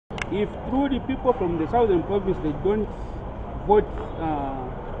If through the people from the southern province they don't vote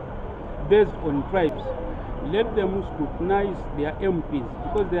based on tribes, let them scrutinize their MPs,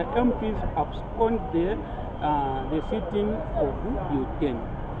 because their MPs abscond the sitting of UPND.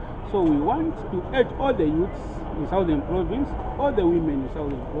 So we want to urge all the youths in southern province, all the women in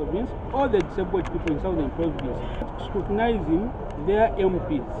southern province, all the disabled people in southern province, scrutinizing their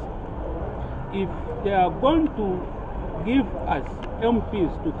MPs. If they are going to give us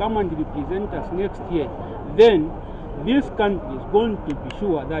MPs to come and represent us next year, then this country is going to be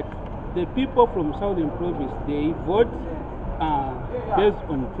sure that the people from southern province, they vote based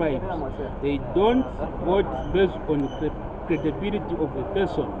on tribes. They don't vote based on the credibility of the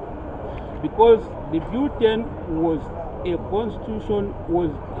person. Because the Butin was a constitution,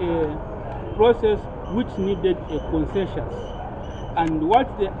 was a process which needed a consensus. And what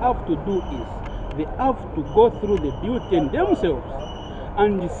they have to do is, they have to go through the Butin themselves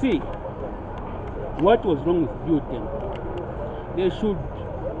and see what was wrong with Butin. They should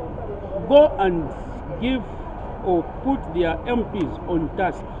go and give or put their MPs on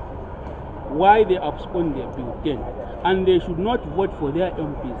task why they abscond their Butin. And they should not vote for their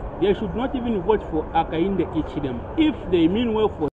MPs. They should not even vote for Akainde Ichidem if they mean well for